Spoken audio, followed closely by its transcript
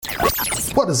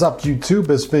What is up YouTube,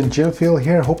 it's Vin Gemfield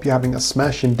here, hope you're having a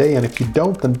smashing day, and if you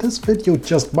don't, then this video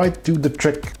just might do the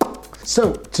trick.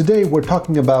 So today we're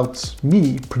talking about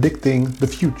me predicting the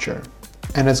future,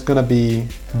 and it's gonna be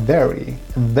very,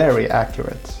 very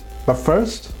accurate. But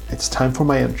first, it's time for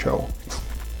my intro.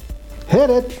 Hit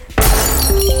it!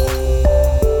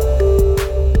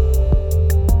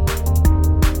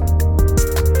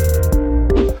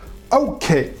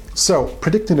 Okay, so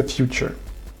predicting the future.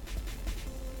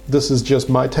 This is just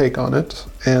my take on it,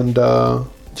 and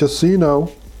just so you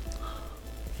know,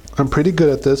 I'm pretty good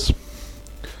at this.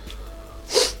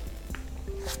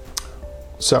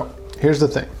 So, here's the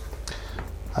thing.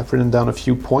 I've written down a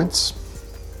few points.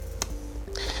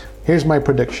 Here's my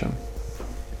prediction.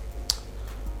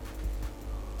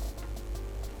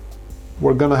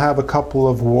 We're gonna have a couple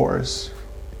of wars,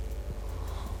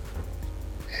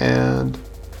 and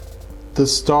the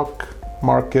stock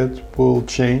market will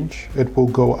change. It will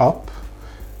go up,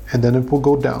 and then it will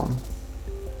go down.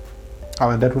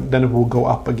 And then it will go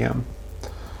up again.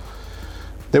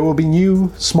 There will be new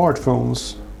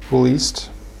smartphones released,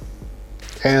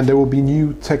 and there will be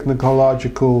new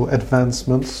technological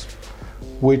advancements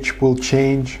which will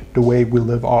change the way we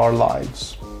live our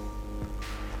lives.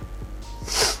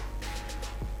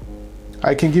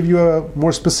 I can give you a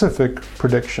more specific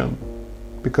prediction,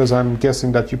 because I'm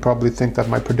guessing that you probably think that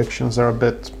my predictions are a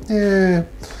bit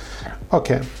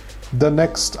Okay, the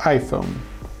next iPhone.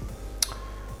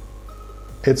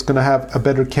 It's gonna have a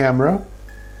better camera,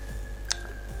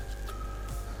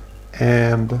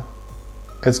 and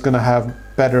it's gonna have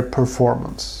better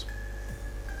performance.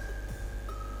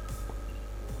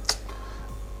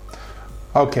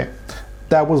 Okay,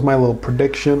 that was my little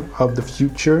prediction of the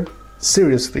future.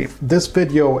 Seriously, this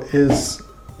video is,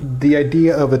 the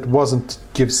idea of it wasn't to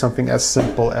give something as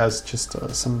simple as just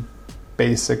some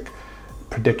basic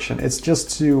prediction. It's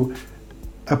just to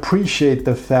appreciate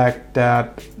the fact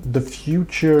that the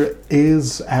future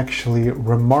is actually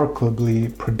remarkably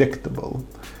predictable.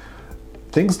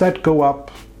 Things that go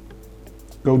up,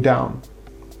 go down.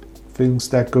 Things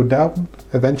that go down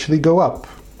eventually go up.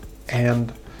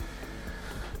 And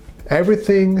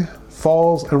everything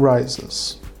falls and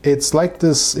rises. It's like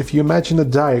this, if you imagine a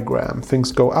diagram,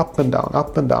 things go up and down,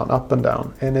 up and down, up and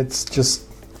down, and it's just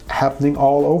happening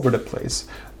all over the place.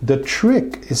 The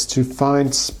trick is to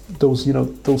find those,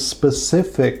 those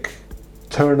specific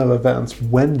turn of events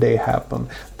when they happen.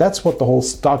 That's what the whole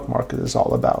stock market is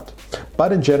all about.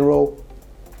 But in general,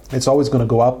 it's always going to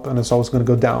go up and it's always going to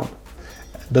go down.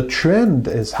 The trend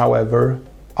is, however,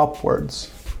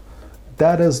 upwards.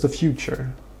 That is the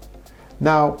future.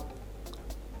 Now,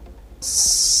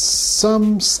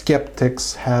 some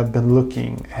skeptics have been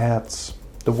looking at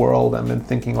the world and been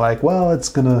thinking like, well, it's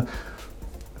gonna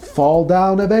fall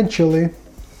down eventually.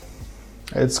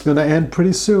 It's gonna end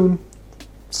pretty soon.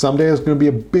 Someday there's gonna be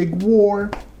a big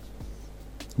war,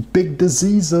 big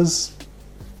diseases,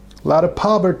 a lot of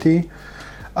poverty.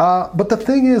 But the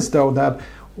thing is, though, that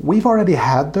we've already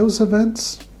had those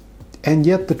events, and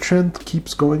yet the trend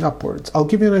keeps going upwards. I'll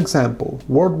give you an example.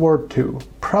 World War II,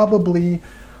 probably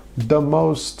the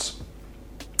most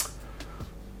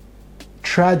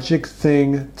tragic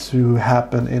thing to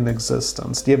happen in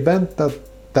existence. The event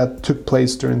that took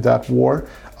place during that war,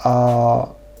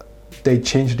 they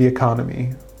changed the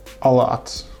economy a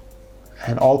lot,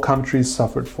 and all countries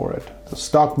suffered for it. The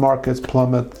stock markets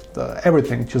plummet,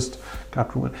 everything just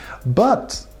got ruined.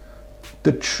 But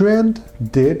the trend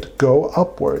did go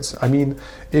upwards. I mean,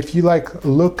 if you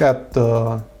look at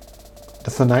the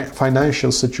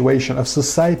financial situation of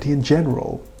society in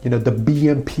general, the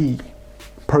BNP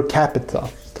per capita,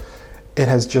 it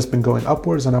has just been going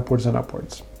upwards and upwards and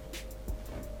upwards.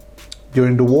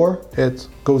 During the war, it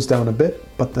goes down a bit,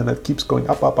 but then it keeps going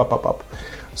up, up, up, up, up.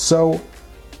 So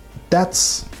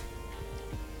that's,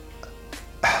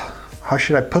 how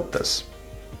should I put this?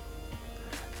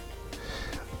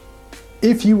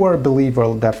 If you are a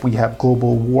believer that we have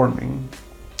global warming,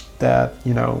 that,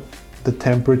 the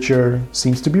temperature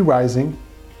seems to be rising,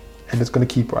 and it's going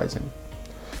to keep rising.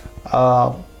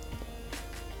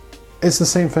 It's the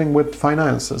same thing with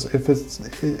finances. If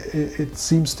it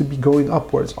seems to be going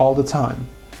upwards all the time,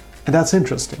 and that's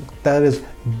interesting. That is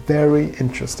very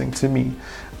interesting to me,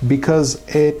 because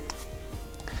it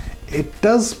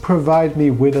does provide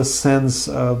me with a sense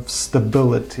of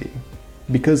stability.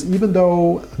 Because even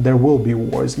though there will be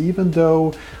wars, even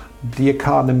though the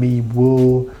economy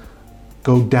will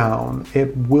go down,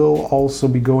 it will also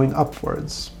be going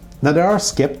upwards. Now, there are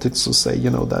skeptics who say,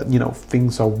 that,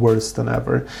 things are worse than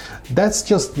ever. That's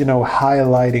just,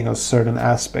 highlighting a certain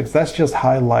aspect. That's just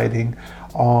highlighting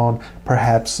on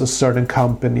perhaps a certain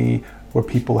company where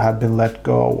people have been let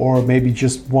go, or maybe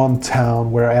just one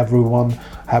town where everyone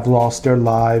have lost their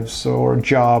lives, or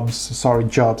jobs,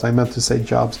 I meant to say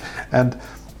jobs.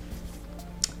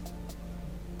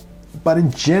 But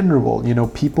in general,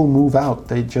 people move out.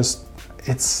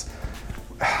 It's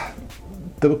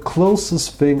the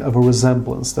closest thing of a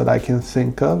resemblance that I can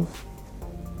think of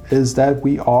is that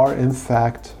we are in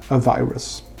fact a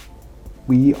virus.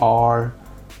 We are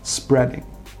spreading.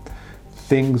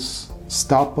 Things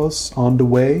stop us on the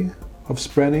way of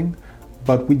spreading,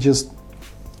 but we just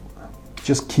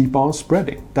keep on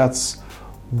spreading. That's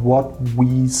what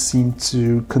we seem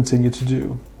to continue to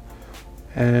do.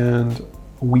 And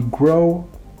we grow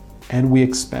and we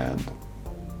expand.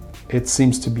 It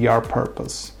seems to be our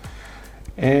purpose.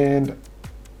 And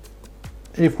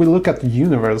if we look at the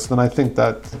universe, then I think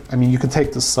that, you can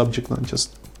take this subject and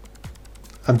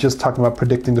I'm just talking about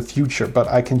predicting the future, but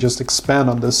I can just expand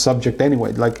on this subject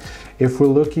anyway. Like, if we're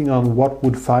looking on what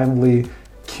would finally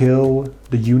kill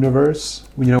the universe,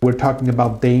 we're talking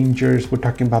about dangers, we're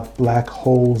talking about black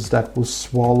holes that will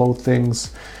swallow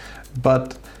things.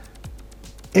 But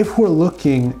if we're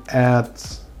looking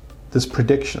at this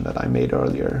prediction that I made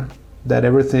earlier, that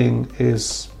everything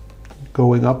is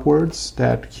going upwards,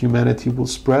 that humanity will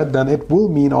spread, then it will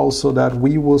mean also that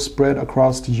we will spread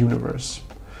across the universe.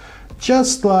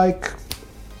 Just like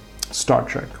Star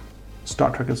Trek. Star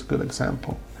Trek is a good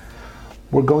example.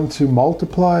 We're going to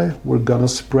multiply, we're going to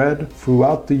spread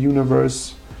throughout the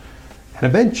universe, and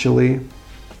eventually,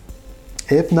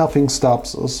 if nothing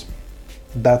stops us,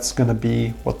 that's going to be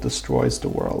what destroys the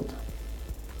world.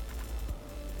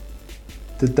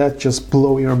 Did that just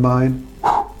blow your mind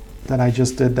that I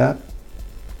just did that?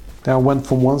 That I went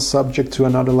from one subject to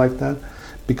another like that?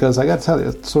 Because I gotta tell you,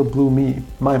 it sort of blew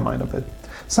my mind a bit.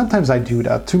 Sometimes I do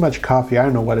that. Too much coffee, I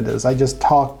don't know what it is. I just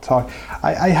talk.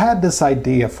 I had this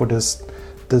idea for this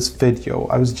video.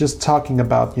 I was just talking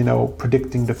about,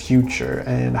 predicting the future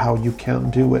and how you can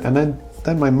do it. And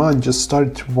then my mind just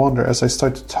started to wander as I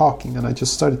started talking, and I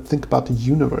just started to think about the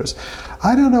universe.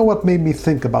 I don't know what made me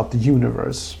think about the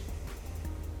universe,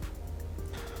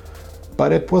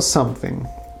 but it was something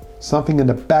in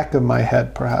the back of my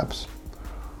head, perhaps.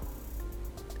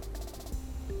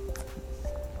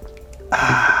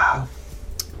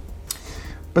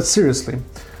 But seriously,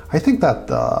 I think that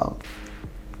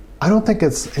I don't think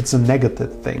it's a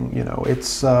negative thing.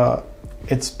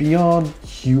 It's beyond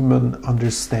human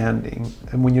understanding.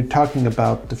 And when you're talking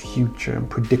about the future and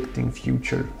predicting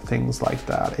future things like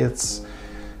that, it's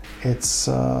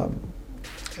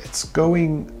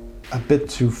going a bit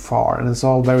too far, and it's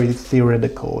all very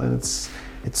theoretical, and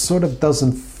it sort of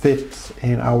doesn't fit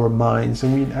in our minds.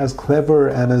 As clever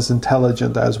and as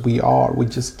intelligent as we are, we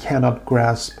just cannot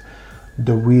grasp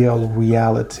the real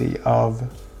reality of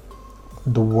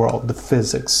the world, the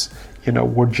physics.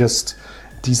 We're just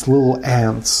these little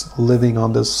ants living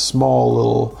on this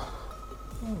small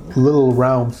little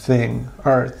round thing,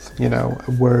 Earth.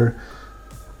 We're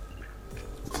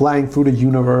flying through the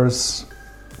universe,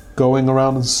 going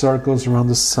around in circles around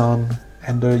the sun,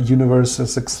 and the universe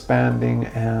is expanding,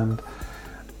 and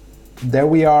there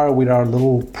we are with our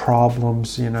little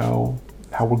problems,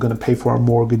 how we're going to pay for our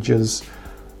mortgages,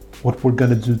 what we're going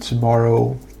to do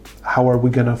tomorrow, how are we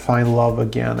going to find love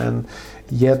again. And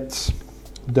yet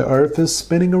the earth is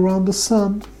spinning around the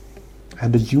sun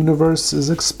and the universe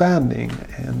is expanding,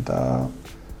 and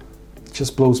it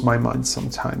just blows my mind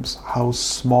sometimes how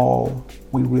small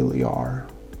we really are.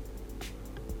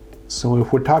 So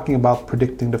if we're talking about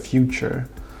predicting the future,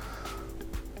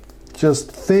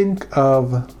 just think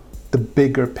of the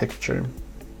bigger picture.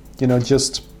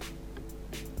 Just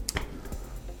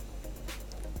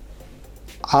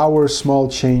our small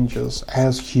changes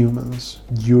as humans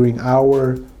during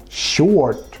our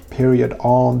short period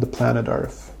on the planet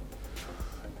Earth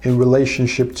in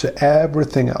relationship to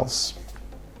everything else.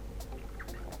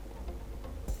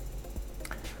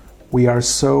 We are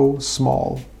so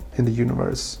small in the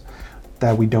universe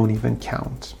that we don't even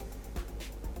count.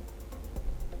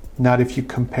 Not if you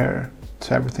compare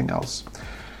to everything else.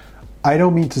 I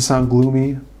don't mean to sound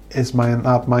gloomy, it's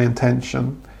not my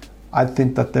intention. I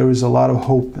think that there is a lot of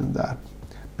hope in that,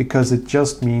 because it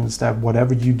just means that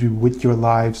whatever you do with your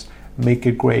lives, make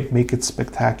it great, make it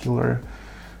spectacular,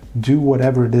 do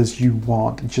whatever it is you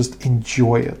want, and just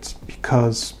enjoy it,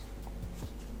 because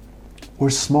we're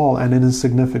small and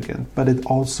insignificant, but it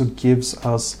also gives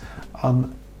us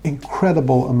an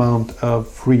incredible amount of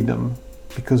freedom,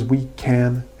 because we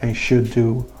can and should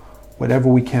do whatever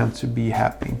we can to be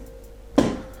happy.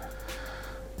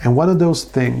 And one of those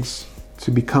things to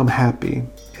become happy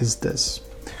is this.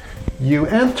 You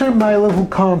enter my little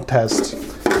contest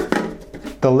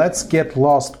the Let's Get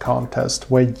Lost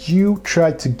contest, where you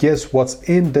try to guess what's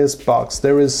in this box.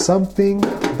 There is something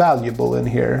valuable in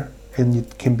here, and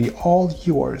it can be all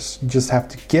yours. You just have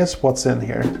to guess what's in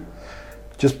here.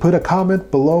 Just put a comment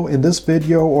below in this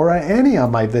video or any of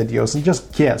my videos and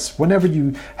just guess. Whenever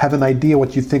you have an idea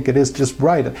what you think it is, just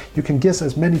write it. You can guess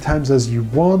as many times as you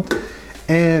want.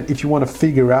 And if you want to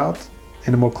figure out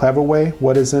in a more clever way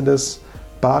what is in this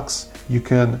box, you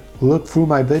can look through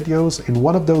my videos. In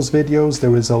one of those videos,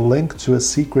 there is a link to a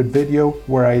secret video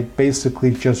where I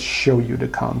basically just show you the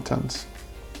content.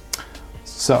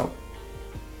 So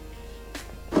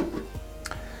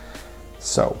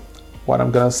what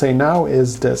I'm gonna say now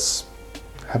is this.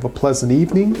 Have a pleasant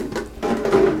evening,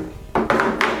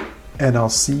 and I'll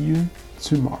see you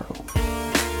tomorrow.